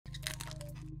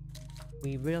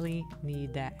We really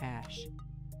need that ash.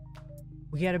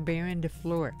 We got a Baron de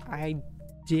Fleur. I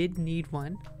did need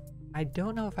one. I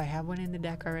don't know if I have one in the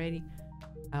deck already.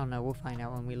 I don't know. We'll find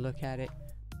out when we look at it.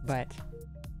 But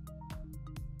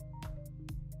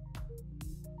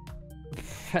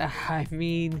I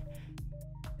mean,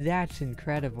 that's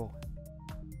incredible.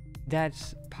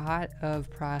 That's Pot of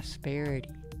Prosperity.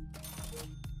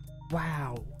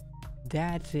 Wow.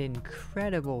 That's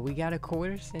incredible. We got a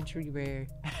quarter-century rare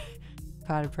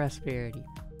Pot of Prosperity.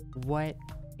 What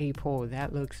a pull.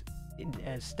 That looks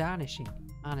astonishing.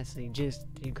 Honestly, just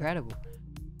incredible.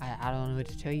 I don't know what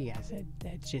to tell you guys.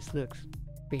 That just looks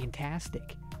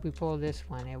fantastic. We pull this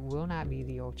one. It will not be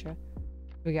the Ultra.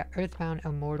 We got Earthbound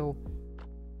Immortal.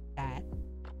 That.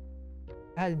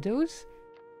 Those,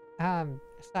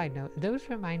 side note, those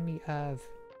remind me of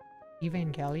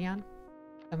Evangelion.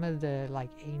 Some of the, like,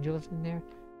 angels in there.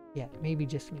 Yeah, maybe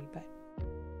just me, but.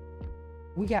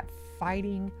 We got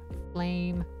Fighting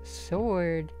Flame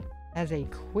Sword as a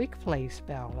quick play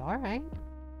spell. Alright.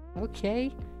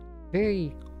 Okay.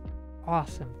 Very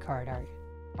awesome card art.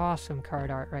 Awesome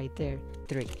card art right there.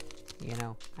 3. You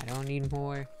know, I don't need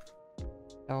more.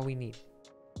 That's all we need.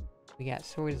 We got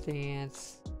Swords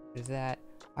Dance. There's that.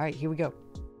 Alright, here we go.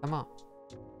 Come on.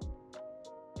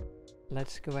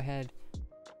 Let's go ahead.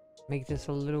 Make this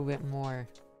a little bit more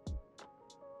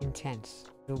intense.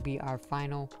 It'll be our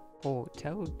final pull.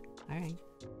 Toad. Alright.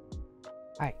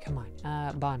 Alright, come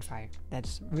on. Bonfire.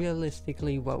 That's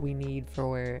realistically what we need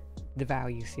for the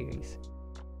value series.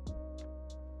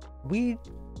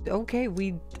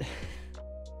 Okay,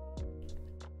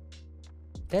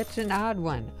 that's an odd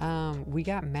one. We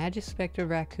got Magispector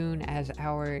Raccoon as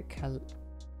our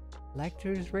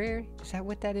collector's rare. Is that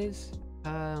what that is?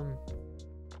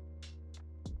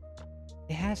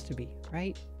 It has to be,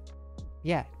 right?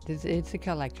 Yeah, it's a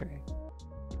collector rare.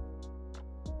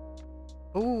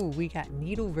 Oh, we got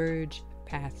Needle Verge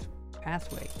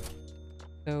Pathway.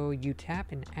 So you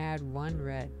tap and add 1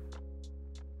 red.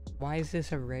 Why is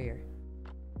this a rare?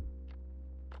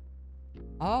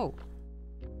 Oh.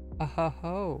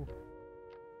 Oh.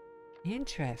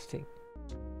 Interesting.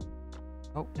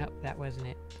 Oh, no, that wasn't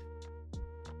it.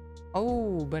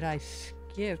 Oh, but I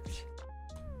skipped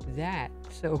that.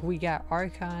 So we got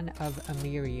Archon of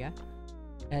Emeria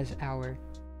as our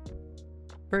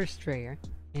first rare.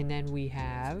 And then we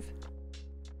have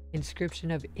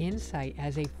Inscription of Insight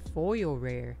as a foil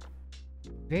rare.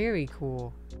 Very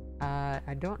cool.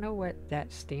 I don't know what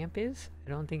that stamp is. I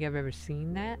don't think I've ever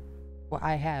seen that. Well,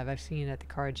 I have. I've seen it at the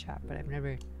card shop, but I've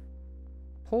never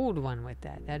pulled one with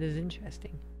that. That is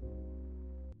interesting.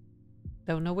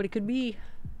 Don't know what it could be.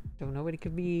 Don't know what it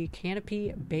could be.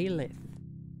 Canopy Bailiff.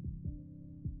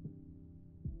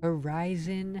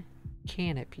 Horizon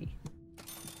Canopy.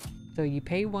 So you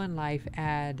pay 1 life,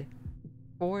 add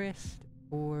Forest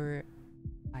or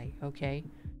Light. Okay.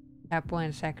 Tap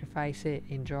 1, sacrifice it,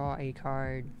 and draw a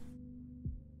card.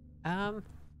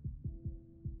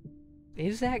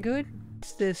 Is that good?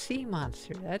 It's the sea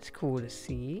monster. That's cool to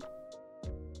see.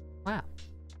 Wow.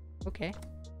 Okay.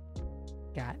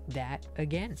 Got that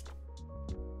again.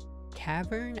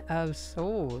 Cavern of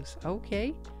Souls.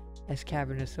 Okay. As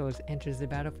Cavern of Souls enters the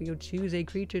battlefield, choose a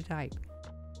creature type.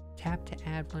 Tap to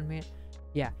add 1 mana.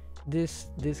 Yeah, this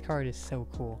card is so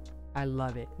cool. I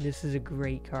love it. This is a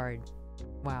great card.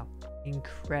 Wow.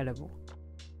 Incredible.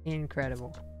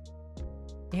 Incredible.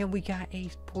 And we got a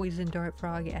Poison Dart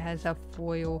Frog as a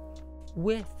foil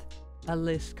with a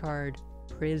list card,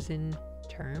 Prison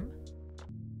Term.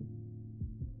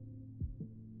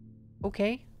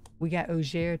 Okay, we got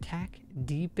Ogier Attack,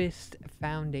 Deepest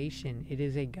Foundation. It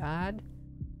is a god.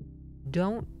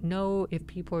 Don't know if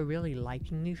people are really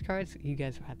liking these cards. You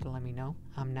guys will have to let me know.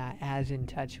 I'm not as in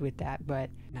touch with that, but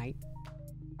Knight.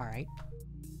 Alright.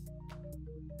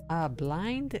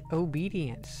 Blind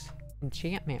Obedience.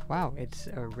 Enchantment. Wow, it's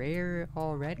a rare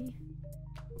already?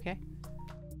 Okay.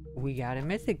 We got a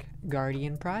Mythic.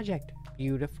 Guardian Project.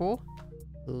 Beautiful.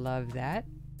 Love that.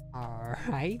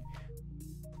 Alright.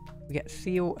 We got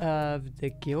Seal of the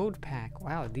Guild Pack.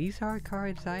 Wow, these are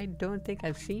cards I don't think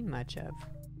I've seen much of.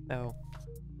 So,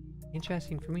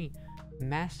 interesting for me.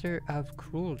 Master of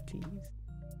Cruelties.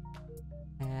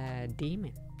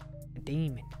 Demon. A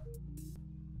demon.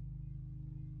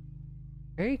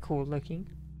 Very cool looking.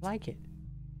 Like it.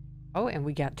 Oh, and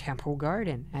we got Temple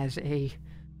Garden as a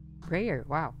rare.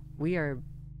 Wow. We are...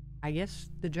 I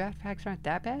guess the draft packs aren't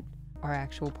that bad. Our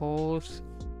actual polls.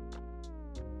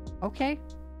 Okay.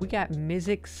 We got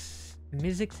Mizzix's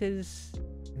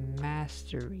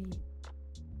Mastery.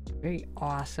 Very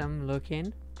awesome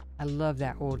looking. I love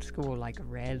that old school like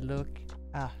red look.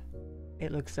 Ah,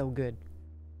 it looks so good.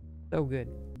 So good.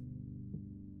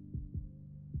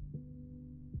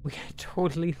 We got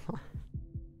totally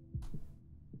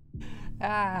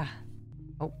ah.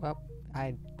 Oh, well,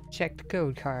 I checked the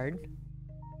code card.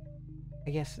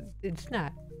 I guess it's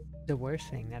not the worst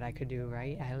thing that I could do,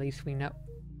 right? At least we know.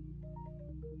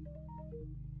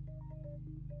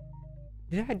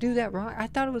 Did I do that wrong? I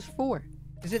thought it was 4.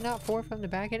 Is it not 4 from the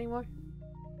back anymore?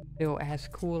 Still as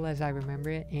cool as I remember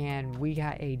it. And we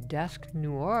got a Dusk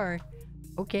Noir.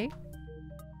 Okay.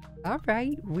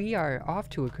 Alright. We are off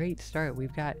to a great start.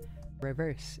 We've got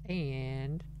reverse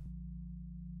and...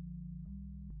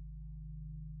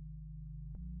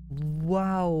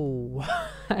 Wow.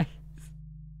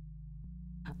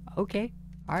 Okay.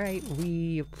 Alright.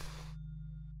 We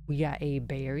got a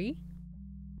berry.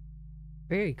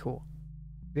 Very cool.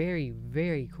 Very,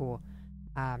 very cool.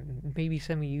 Maybe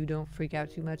some of you don't freak out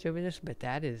too much over this, but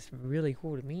that is really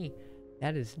cool to me.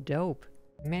 That is dope.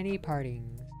 Many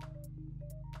partings.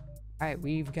 Alright,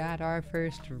 we've got our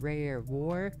first rare,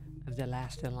 War of the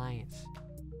Last Alliance.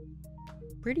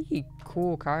 Pretty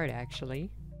cool card,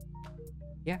 actually.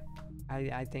 Yeah,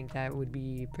 I think that would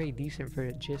be pretty decent for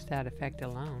just that effect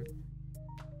alone.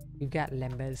 We've got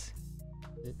Lembas.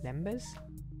 Lembas?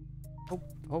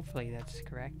 Hopefully that's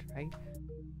correct, right?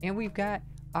 And we've got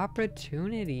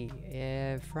Opportunity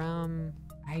from...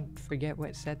 I forget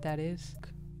what set that is.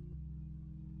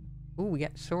 Ooh, we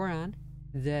got Sauron,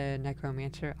 the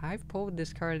Necromancer. I've pulled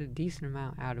this card a decent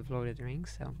amount out of Lord of the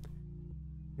Rings, so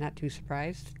not too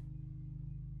surprised.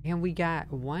 And we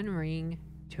got One Ring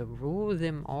to Rule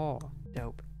Them All.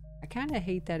 Dope. I kind of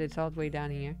hate that it's all the way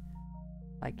down here.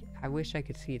 Like, I wish I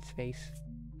could see its face.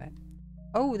 But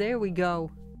oh, there we go.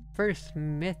 First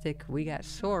mythic, we got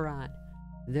Sauron,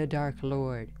 the Dark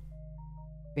Lord.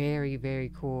 Very,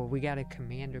 very cool. We got a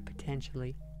commander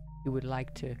potentially who would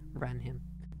like to run him.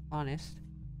 Honest.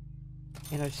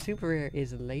 And our super rare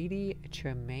is Lady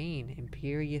Tremaine,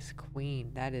 Imperious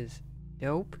Queen. That is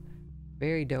dope.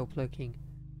 Very dope looking.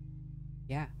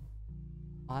 Yeah.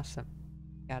 Awesome.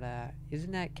 Got a...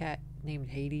 Isn't that cat named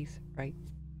Hades, right?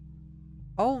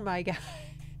 Oh my god.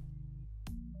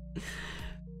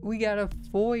 We got a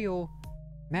foil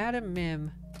Madam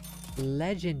Mim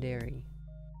Legendary.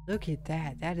 Look at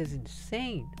that. That is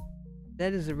insane.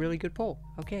 That is a really good pull.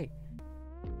 Okay.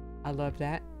 I love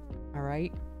that.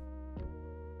 Alright.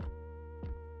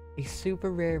 A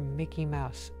super rare Mickey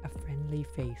Mouse. A friendly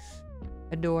face.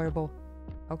 Adorable.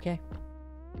 Okay.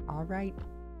 Alright.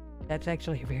 That's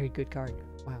actually a very good card.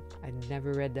 Wow. I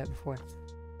never read that before.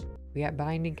 We got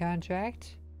Binding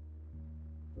Contract.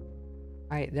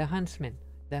 Alright. The Huntsman.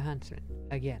 The Huntsman.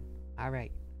 Again.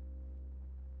 Alright.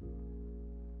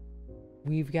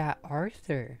 We've got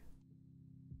Arthur.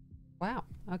 Wow.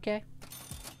 Okay.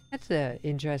 That's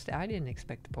interesting. I didn't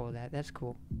expect to pull that. That's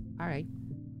cool. Alright.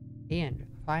 And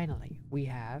finally, we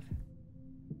have...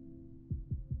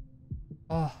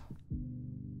 Oh.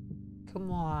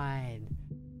 Come on.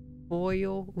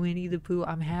 Foil Winnie the Pooh.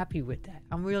 I'm happy with that.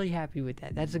 I'm really happy with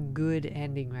that. That's a good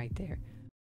ending right there.